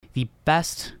the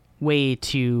best way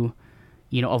to,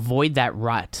 avoid that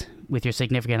rut with your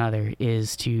significant other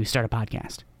is to start a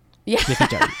podcast with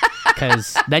each other.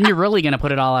 Because then you're really going to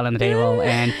put it all out on the table,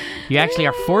 and you actually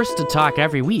are forced to talk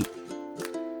every week.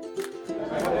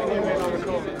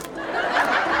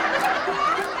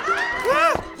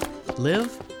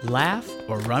 Live, laugh,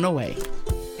 or run away.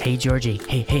 Hey, Georgie.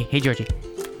 Hey, Georgie.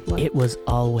 What? It was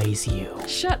always you.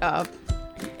 Shut up.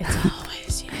 It's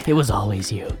always you. It was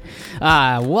always you.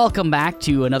 Welcome back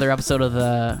to another episode of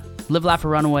the Live, Laugh, or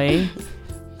Run Away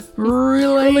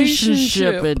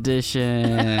Relationship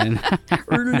Edition.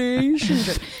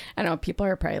 Relationship. I know, people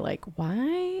are probably like,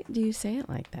 why do you say it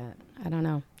like that? I don't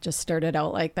know. Just started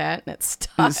out like that and it's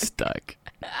stuck. It's stuck.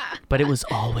 But it was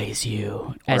always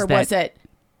you. Or was it?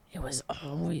 It was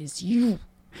always you.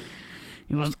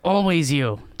 It was always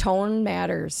you. Tone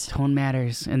matters. Tone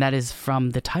matters. And that is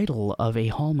from the title of a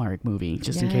Hallmark movie,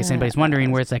 just in case anybody's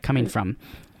wondering where's that coming from.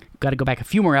 Got to go back a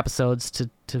few more episodes to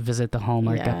visit the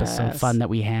Hallmark episode fun that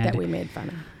we had. That we made fun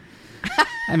of.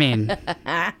 I mean,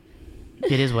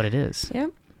 it is what it is. Yep.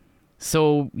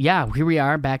 So, yeah, here we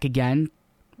are back again.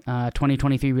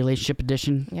 2023 Relationship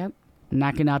Edition. Yep.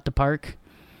 Knocking out the park.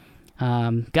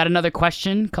 Got another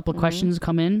question, couple of questions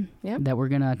come in that we're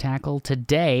going to tackle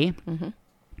today. Mm-hmm.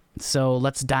 So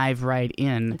let's dive right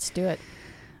in. Let's do it.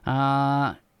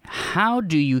 How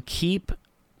do you keep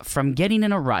from getting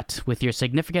in a rut with your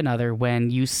significant other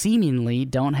when you seemingly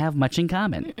don't have much in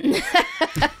common?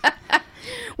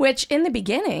 Which in the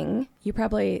beginning, you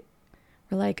probably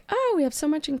were like, oh, we have so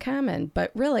much in common.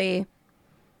 But really,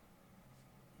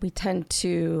 we tend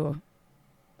to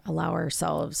allow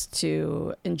ourselves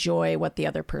to enjoy what the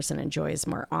other person enjoys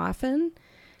more often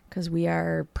because we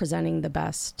are presenting the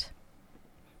best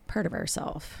part of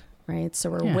ourselves, right? So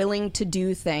we're willing to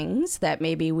do things that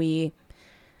maybe we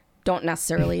don't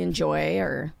necessarily enjoy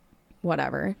or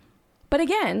whatever. But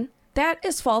again, that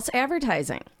is false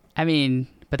advertising. I mean,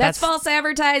 but that's false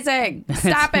advertising.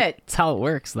 Stop it. That's how it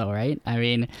works, though, right? I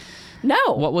mean,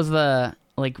 no. What was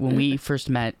when we first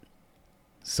met,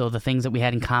 so the things that we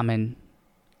had in common,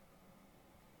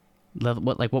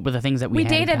 what were the things that we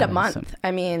had in dated common? a month. So,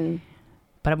 I mean,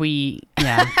 but but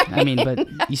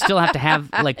you still have to have,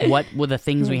 what were the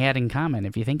things we had in common,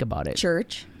 if you think about it?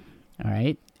 Church. All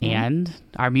right. And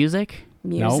our music?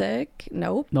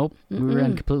 Nope. Nope. We were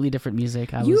on completely different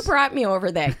music. You brought me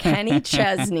over that Kenny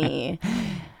Chesney.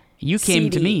 You came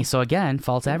CD. to me. So again,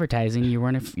 false advertising. You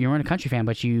weren't a country fan,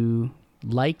 but you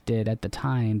liked it at the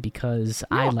time because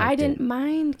I liked it. I didn't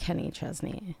mind Kenny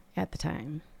Chesney at the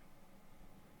time.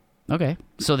 Okay.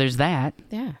 So there's that.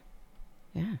 Yeah.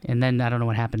 Yeah. And then I don't know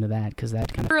what happened to that because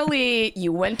that kind of... Early,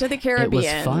 you went to the Caribbean.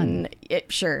 It was fun.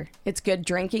 Sure. It's good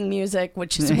drinking music,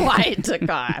 which is why it took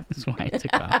off. That's why it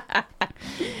took off.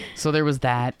 So there was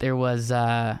that. There was,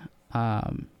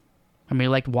 we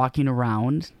liked walking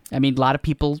around. I mean, a lot of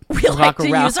people walk around.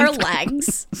 We use our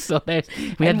legs. So we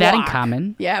had that in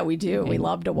common. Yeah, we do. We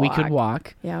love to walk. We could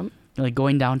walk. Yeah. Like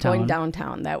going downtown. Going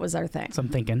downtown. That was our thing. So I'm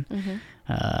thinking. Mm-hmm.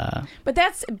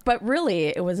 But really,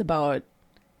 it was about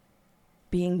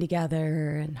being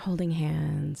together and holding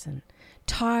hands and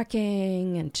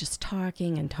talking and just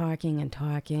talking and talking and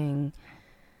talking.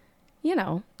 You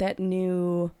know, that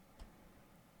new...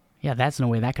 Yeah, that's no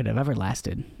way that could have ever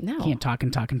lasted. No. You can't talk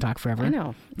and talk and talk forever. I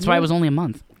know. That's why it was only a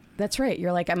month. That's right.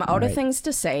 You're like, I'm out of things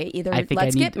to say. Either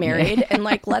let's get to married and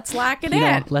let's lock it in.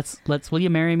 Know, let's will you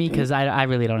marry me? Because I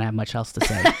really don't have much else to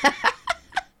say.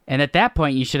 And at that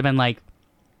point, you should have been like,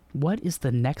 what is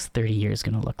the next 30 years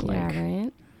going to look like? Yeah,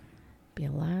 right. Be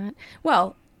a lot.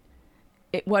 Well,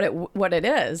 what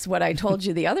I told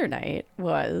you the other night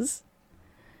was,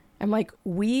 I'm like,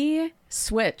 we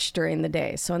switch during the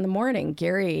day. So in the morning,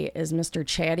 Gary is Mr.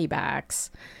 Chattybox.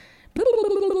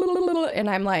 And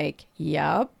I'm like,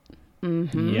 yep.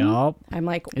 Mm-hmm. Yep. I'm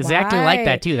like, exactly why? like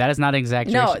that too. That is not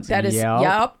exaggeration. No, that is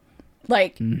yep.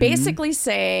 Like basically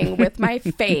saying with my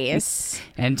face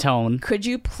and tone, could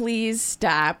you please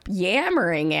stop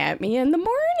yammering at me in the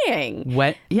morning?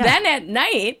 What? Yeah. Then at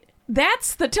night,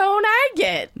 that's the tone I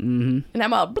get. Mm-hmm. And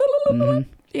I'm all,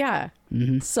 yeah.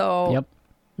 Mm-hmm. So. Yep.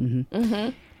 Mm-hmm. Mm-hmm.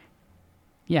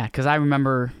 Yeah, because I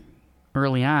remember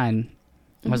early on,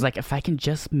 I was like, if I can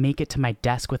just make it to my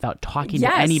desk without talking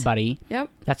to anybody,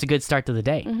 that's a good start to the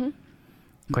day. Mm-hmm.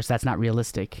 Of course, that's not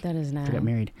realistic. That is not. To get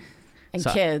married. And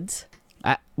kids.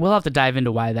 We'll have to dive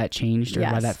into why that changed or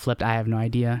why that flipped. I have no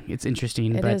idea. It's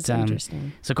interesting. It is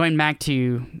interesting. So going back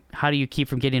to how do you keep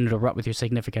from getting into a rut with your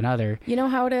significant other? You know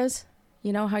how it is?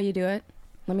 You know how you do it?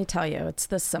 Let me tell you. It's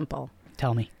this simple.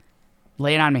 Tell me.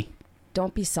 Lay it on me.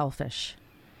 Don't be selfish.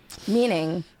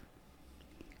 Meaning,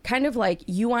 kind of like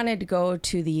you wanted to go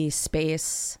to the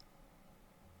space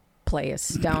place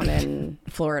down in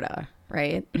Florida,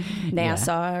 right?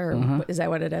 Nassau, or is that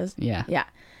what it is? Yeah. Yeah.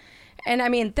 And I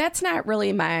mean, that's not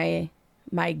really my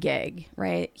gig,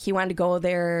 right? He wanted to go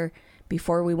there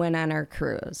before we went on our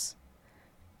cruise.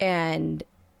 And,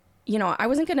 you know, I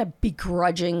wasn't going to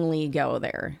begrudgingly go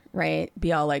there, right?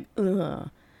 Be all like, ugh.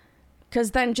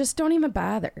 Because then just don't even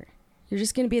bother. You're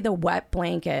just going to be the wet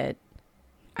blanket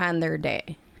on their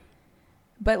day.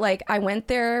 But, like, I went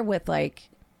there with, like,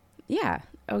 yeah,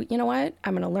 oh, you know what?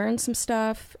 I'm going to learn some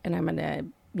stuff, and I'm going to,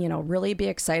 you know, really be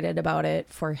excited about it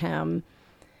for him.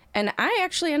 And I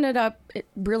actually ended up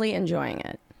really enjoying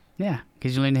it. Yeah,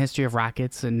 because you learn the history of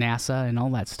rockets and NASA and all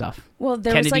that stuff. Well,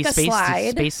 there Kennedy was like a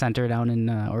slide. Space Center down in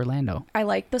Orlando. I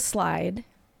liked the slide.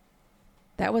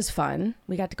 That was fun.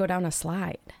 We got to go down a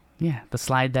slide. Yeah, the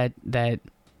slide that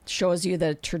shows you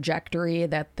the trajectory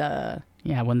that the...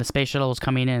 Yeah, when the space shuttle was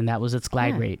coming in, that was its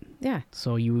glide rate. Yeah.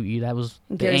 So you that was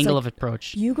the angle of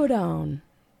approach. You go down.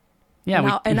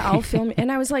 Yeah. And I'll film.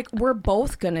 And I was like, we're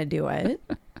both going to do it.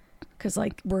 Because,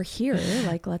 like, we're here.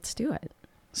 Like, let's do it.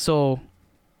 So,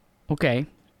 okay.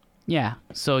 Yeah.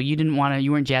 So you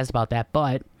weren't jazzed about that.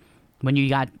 But when you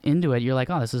got into it, you're like,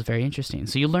 oh, this is very interesting.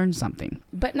 So you learned something.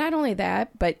 But not only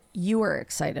that, but you were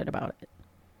excited about it.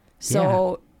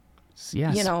 So,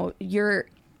 yes. You know,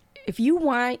 if you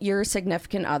want your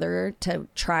significant other to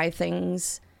try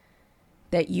things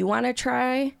that you want to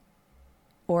try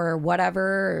or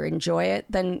whatever, or enjoy it,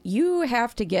 then you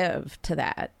have to give to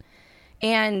that.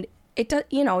 And it does,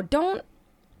 you know,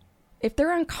 if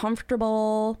they're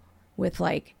uncomfortable with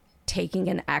like taking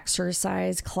an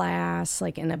exercise class,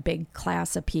 like in a big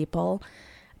class of people,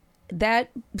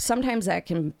 sometimes that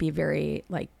can be very,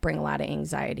 like, bring a lot of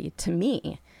anxiety to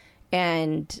me.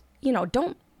 And, you know,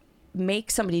 don't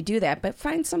make somebody do that, but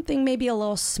find something maybe a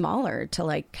little smaller to,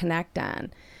 like, connect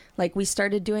on. Like, we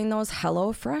started doing those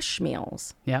HelloFresh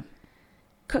meals. Yep.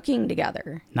 Cooking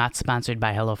together. Not sponsored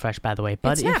by HelloFresh, by the way,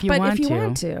 but if you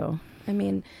want to. I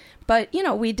mean, but, you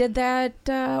know, we did that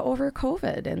over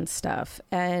COVID and stuff.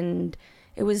 And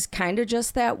it was kind of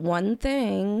just that one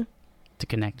thing. To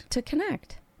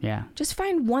connect. Yeah. Just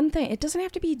find one thing. It doesn't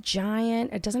have to be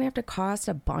giant. It doesn't have to cost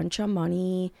a bunch of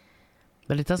money.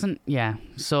 But it doesn't, yeah.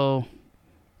 So,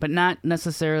 but not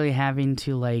necessarily having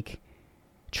to, like,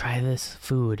 try this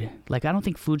food. Like, I don't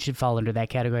think food should fall under that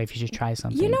category if you just try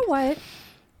something. You know what?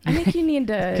 I think you need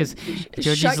to. Because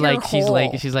Georgie's like, she's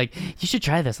like, you should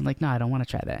try this. I'm like, no, I don't want to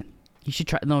try that. You should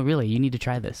try. No, really, you need to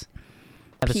try this.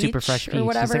 The super fresh peach. She's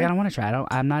like, I don't want to try it.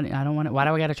 I don't want to. Why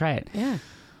do I got to try it? Yeah.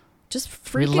 Just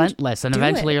freaking relentless, and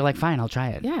eventually you're like, fine, I'll try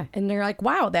it. Yeah, and they're like,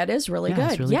 wow, that is really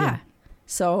good. It's really good.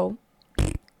 So.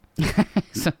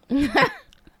 So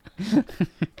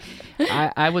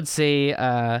I would say,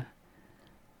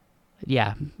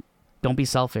 yeah, don't be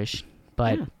selfish,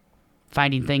 but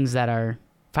find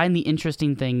the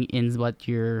interesting thing in what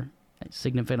your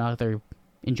significant other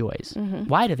enjoys. Mm-hmm.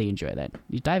 Why do they enjoy that?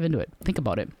 You dive into it. Think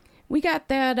about it. We got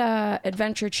that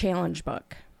Adventure Challenge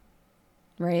book,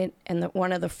 right? And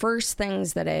one of the first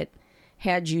things that it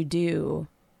had you do,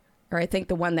 or I think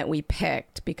the one that we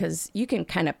picked, because you can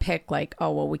kind of pick like,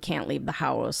 oh, well, we can't leave the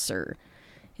house, or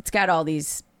it's got all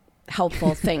these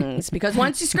helpful things because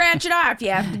once you scratch it off,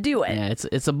 you have to do it. Yeah,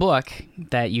 it's a book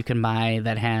that you can buy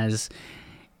that has,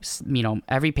 you know,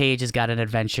 every page has got an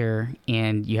adventure,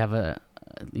 and you have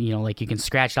like you can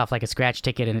scratch it off like a scratch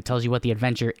ticket, and it tells you what the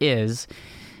adventure is,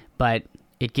 but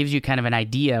it gives you kind of an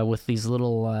idea with these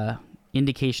little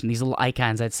these little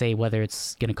icons that say whether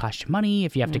it's going to cost you money,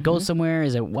 if you have to go somewhere,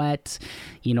 is it wet,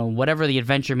 you know, whatever the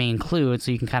adventure may include,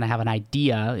 so you can kind of have an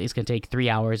idea. It's going to take 3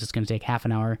 hours, it's going to take half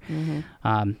an hour.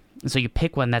 So you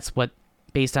pick one that's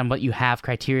based on what you have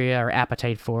criteria or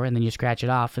appetite for, and then you scratch it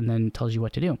off, and then it tells you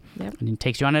what to do. Yep. And it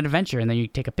takes you on an adventure, and then you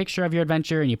take a picture of your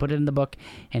adventure and you put it in the book,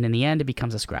 and in the end it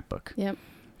becomes a scrapbook. Yep.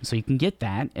 So you can get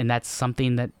that, and that's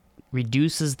something that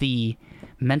reduces the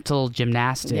mental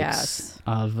gymnastics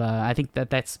of I think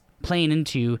that's playing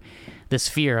into this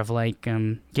fear of like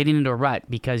getting into a rut,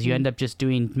 because you end up just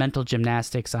doing mental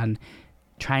gymnastics on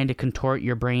trying to contort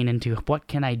your brain into what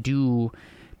can I do,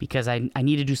 because I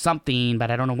need to do something, but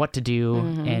I don't know what to do,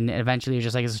 and eventually you're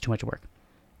just like, this is too much work.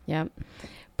 Yep.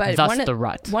 But thus the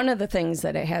rut. One of the things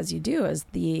that it has you do is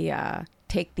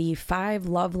take the 5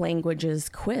 love languages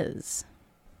quiz,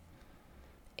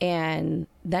 and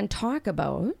then talk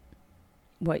about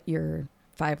what your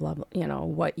 5 love, you know,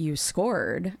 what you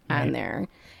scored on there.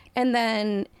 And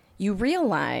then you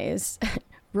realize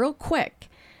real quick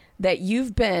that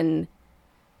you've been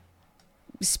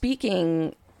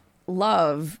speaking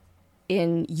love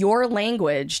in your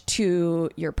language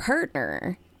to your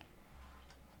partner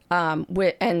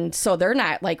And so they're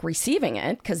not like receiving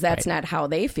it because that's Right. not how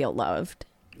they feel loved.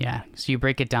 Yeah. So you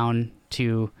break it down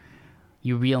to,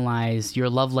 you realize your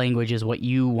love language is what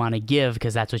you want to give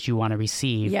because that's what you want to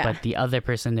receive. Yeah. But the other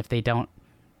person, if they don't,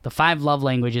 the 5 love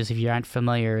languages, if you aren't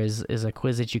familiar, is a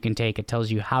quiz that you can take. It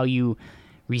tells you how you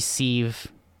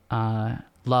receive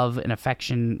love and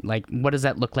affection. Like, what does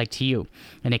that look like to you?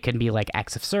 And it can be like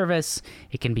acts of service.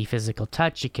 It can be physical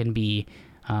touch. It can be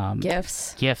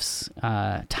Gifts.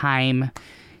 time.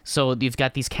 So you've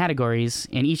got these categories,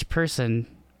 and each person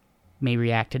may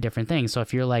react to different things. So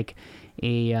if you're like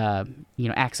a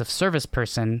acts of service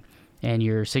person, and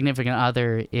your significant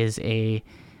other is a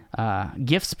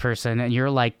gifts person, and you're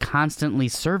like constantly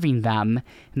serving them,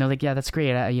 and they're like, yeah, that's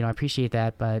great, I appreciate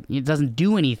that, but it doesn't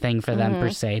do anything for them per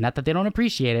se. Not that they don't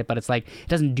appreciate it, but it's like it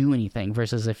doesn't do anything.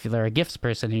 Versus if they're a gifts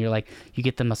person and you're like, you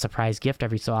get them a surprise gift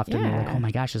every so often, you're like, Yeah. oh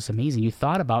my gosh, it's amazing, you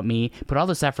thought about me, put all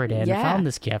this effort in, Yeah. found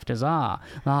this gift, is la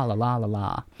la la la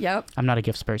la. Yep. I'm not a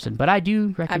gifts person, but I do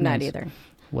recognize I'm not either.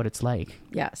 what it's like.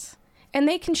 Yes. And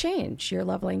they can change. Your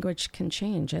love language can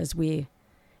change, as we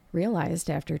realized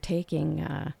after taking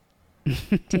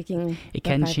taking It the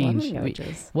can 5 love change.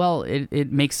 languages. Well,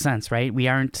 it makes sense, right? We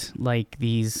aren't like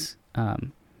these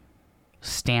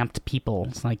stamped people.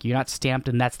 It's like you're not stamped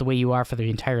and that's the way you are for the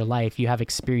entire life. You have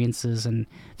experiences and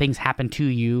things happen to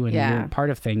you, and Yeah. you're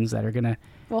part of things that are going to...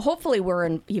 Well, hopefully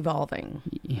we're evolving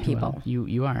people. Well,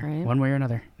 you are, Right. one way or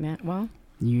another. Yeah, well,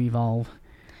 You evolve.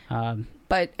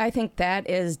 but I think that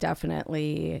is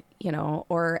definitely,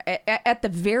 or at the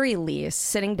very least,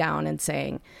 sitting down and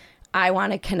saying, I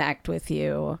want to connect with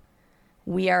you.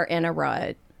 We are in a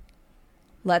rut.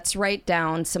 Let's write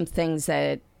down some things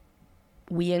that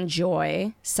we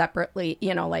enjoy separately,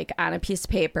 like on a piece of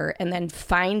paper, and then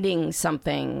finding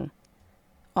something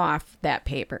off that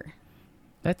paper.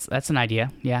 That's an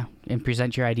idea, yeah. And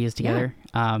present your ideas together.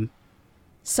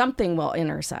 Something will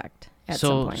intersect at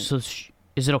some point. So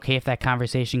is it okay if that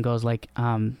conversation goes like,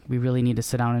 we really need to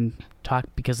sit down and talk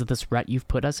because of this rut you've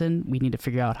put us in? We need to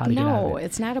figure out how to get out No, of it.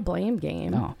 it's not a blame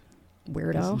game. No.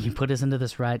 Weirdo. You put us into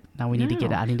this rut. Now we need to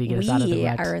get. I need to get us out of the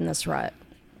rut. We are in this rut.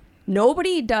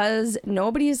 Nobody's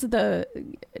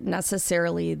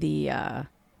necessarily the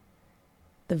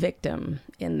victim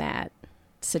in that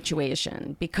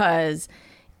situation, because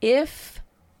if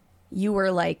you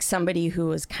were like somebody who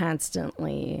was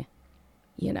constantly,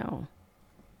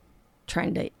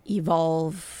 trying to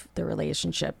evolve the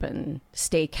relationship and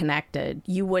stay connected,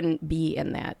 you wouldn't be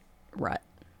in that rut.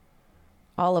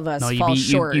 All of us fall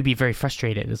short. You'd be very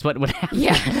frustrated is what would happen.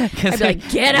 Yeah. I'd be like,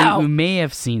 get out. You may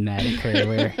have seen that occur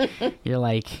where you're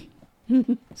like,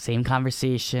 same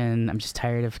conversation. I'm just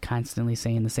tired of constantly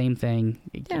saying the same thing.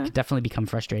 It could definitely become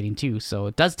frustrating too. So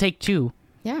it does take 2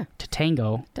 Yeah, to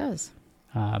tango. it does.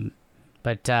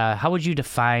 But how would you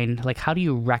define, like, how do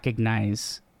you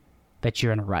recognize that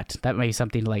you're in a rut? That may be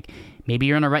something like, maybe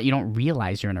you're in a rut, you don't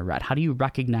realize you're in a rut. How do you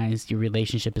recognize your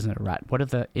relationship is in a rut? What are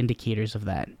the indicators of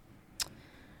that?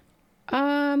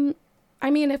 I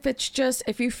mean,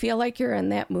 if you feel like you're in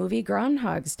that movie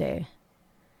Groundhog's Day,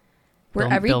 where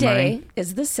every Bill day Murray?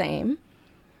 is the same,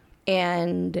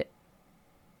 and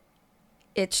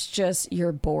it's just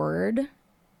you're bored,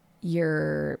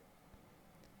 you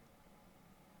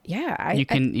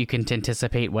can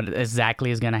anticipate what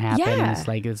exactly is going to happen. Yeah. And it's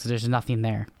like there's nothing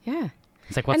there. yeah.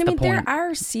 It's like, what's And I mean, the point? there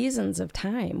are seasons of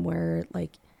time where,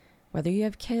 like, whether you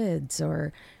have kids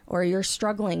or you're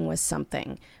struggling with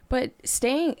something, but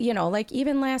staying, like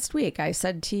even last week, I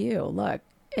said to you, look,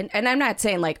 and I'm not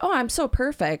saying like, oh, I'm so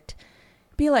perfect.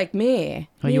 Be like me.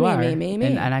 Well, me, you me, are, me, me, me.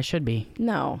 and I should be.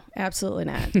 No, absolutely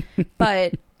not.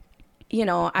 But,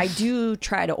 I do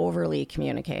try to overly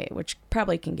communicate, which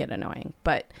probably can get annoying.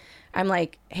 But I'm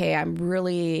like, hey, I'm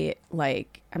really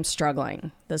I'm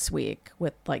struggling this week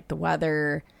with like the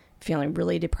weather, feeling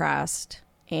really depressed,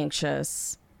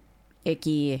 anxious,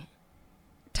 icky,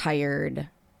 tired,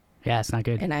 Yeah, it's not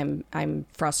good. and I'm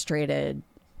frustrated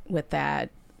with that.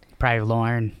 Probably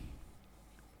Lauren.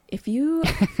 If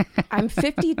I'm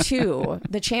 52,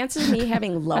 the chances of me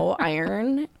having low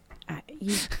iron,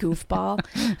 you goofball,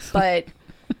 but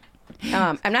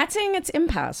I'm not saying it's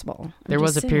impossible. There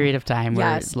was a period of time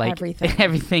where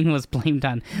everything was blamed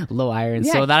on low iron.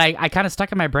 Yeah. So that I kind of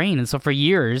stuck in my brain. And so for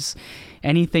years,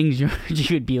 anything you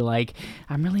would be like,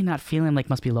 I'm really not feeling like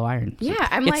must be low iron. So Yeah,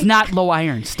 it's not low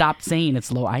iron. Stop saying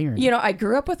it's low iron. I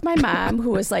grew up with my mom who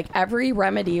was like, every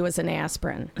remedy was an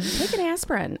aspirin. Take an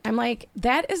aspirin. I'm like,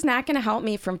 that is not going to help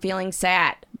me from feeling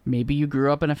sad. Maybe you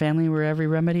grew up in a family where every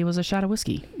remedy was a shot of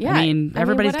whiskey. Yeah, I mean,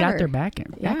 everybody's got whatever. their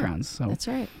backgrounds. So That's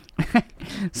right.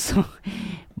 So,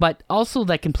 But also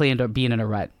that can play into being in a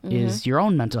rut is your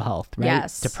own mental health, right?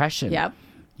 Yes. Depression. Yep.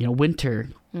 Winter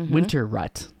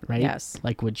rut, right? Yes.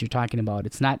 Like what you're talking about.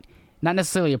 It's not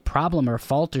necessarily a problem or a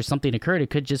fault or something occurred. It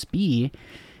could just be,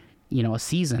 a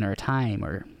season or a time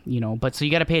or, but so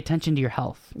you got to pay attention to your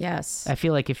health. Yes. I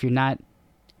feel like if you're not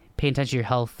paying attention to your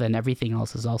health, then everything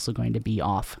else is also going to be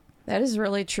off. That is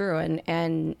really true.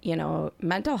 And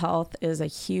mental health is a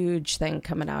huge thing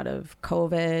coming out of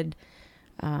COVID.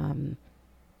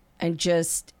 And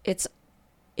just,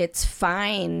 it's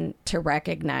fine to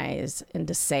recognize and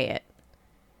to say it,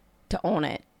 to own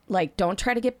it. Like, don't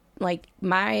try to get, like,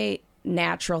 my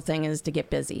natural thing is to get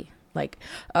busy. Like,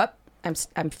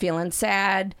 I'm feeling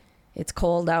sad. It's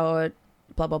cold out,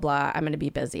 blah, blah, blah. I'm going to be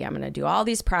busy. I'm going to do all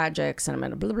these projects and I'm going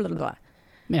to blah, blah, blah, blah.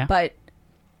 Yeah. But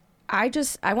I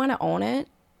want to own it.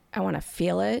 I want to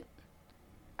feel it.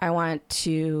 I want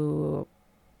to,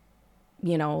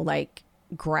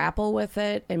 grapple with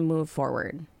it and move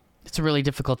forward. It's a really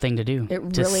difficult thing to do. It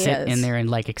to really sit is. in there and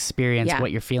experience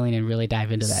what you're feeling and really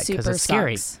dive into that because it's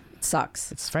scary. It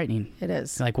sucks. It's frightening. It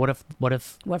is. Like what if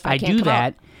I I can't do come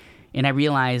that out? and I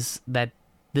realize that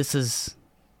this is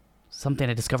something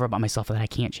I discover about myself that I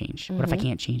can't change. What if I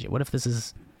can't change it? What if this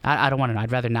is I don't want to know.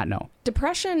 I'd rather not know.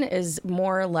 Depression is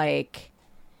more like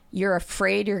you're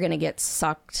afraid you're going to get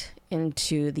sucked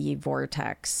into the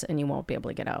vortex and you won't be able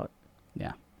to get out.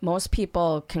 Yeah. Most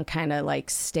people can kind of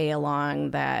stay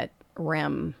along that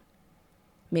rim,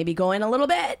 maybe go in a little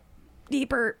bit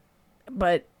deeper,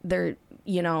 but they're,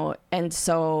 and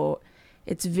so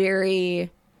it's you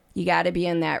got to be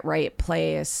in that right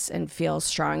place and feel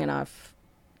strong enough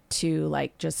to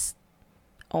just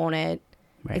own it.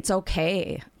 Right. It's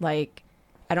okay.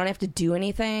 I don't have to do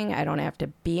anything. I don't have to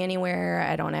be anywhere.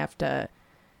 I don't have to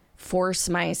force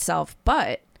myself,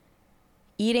 but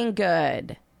eating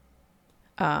good,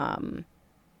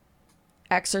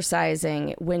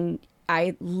 exercising when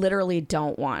I literally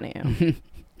don't want to.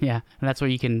 Yeah. And that's where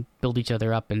you can build each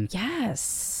other up and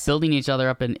Yes. building each other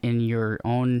up in your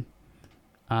own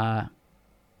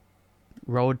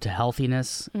road to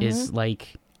healthiness is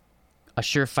like a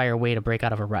surefire way to break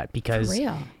out of a rut because For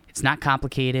real. it's not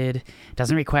complicated. It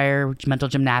doesn't require mental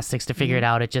gymnastics to figure it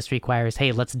out. It just requires,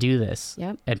 hey, let's do this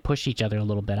and push each other a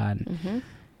little bit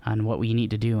on what we need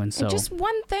to do. And so And just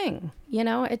one thing,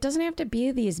 it doesn't have to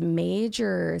be these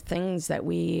major things that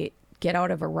we get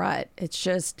out of a rut. It's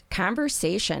just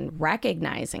conversation,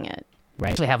 recognizing it.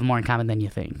 right. Actually have more in common than you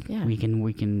think. Yeah. We can,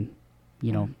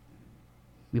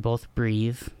 we both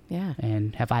breathe Yeah.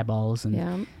 and have eyeballs and,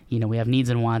 Yeah. we have needs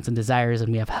and wants and desires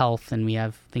and we have health and we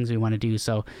have things we want to do.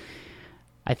 So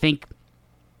I think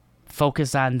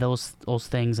focus on those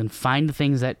things and find the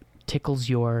things that tickles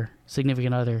your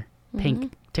significant other.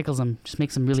 Pink tickles them, just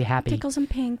makes them really happy. Tickles and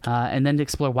pink. And then to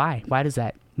explore why. Why does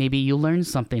that? Maybe you'll learn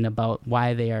something about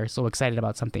why they are so excited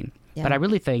about something. Yeah. But I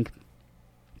really think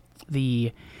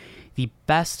the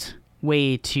best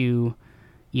way to,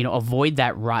 avoid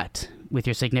that rut with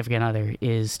your significant other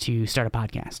is to start a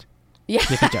podcast. Yeah.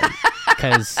 With each other.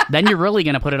 Because then you're really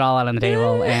going to put it all out on the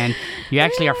table and you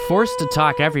actually are forced to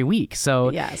talk every week.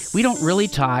 So Yes. we don't really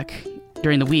talk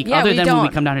during the week Yeah, other we than when we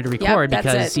don't. come down here to record Yep,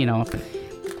 that's because,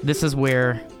 it. this is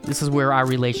where our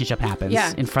relationship happens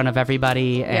in front of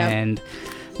everybody and,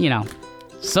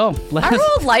 so Our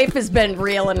whole life has been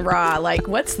real and raw.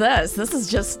 What's this? This is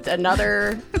just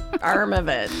another arm of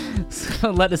it. So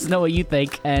let us know what you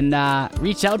think and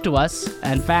reach out to us.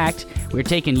 In fact, we're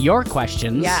taking your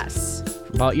questions. Yes.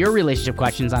 About your relationship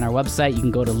questions on our website. You can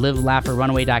go to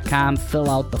livelaughorrunaway.com, fill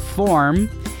out the form,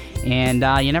 and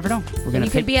you never know. We're gonna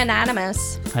You could be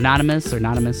anonymous. Anonymous or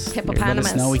anonymous. Let us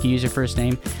Hippopotamus. know. We can use your first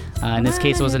name. In this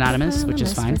case, it was anonymous, which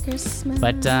is fine.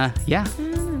 But yeah,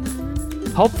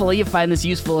 hopefully you find this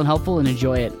useful and helpful and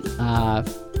enjoy it.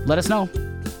 Let us know.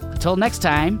 Until next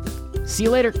time, see you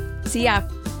later. See ya.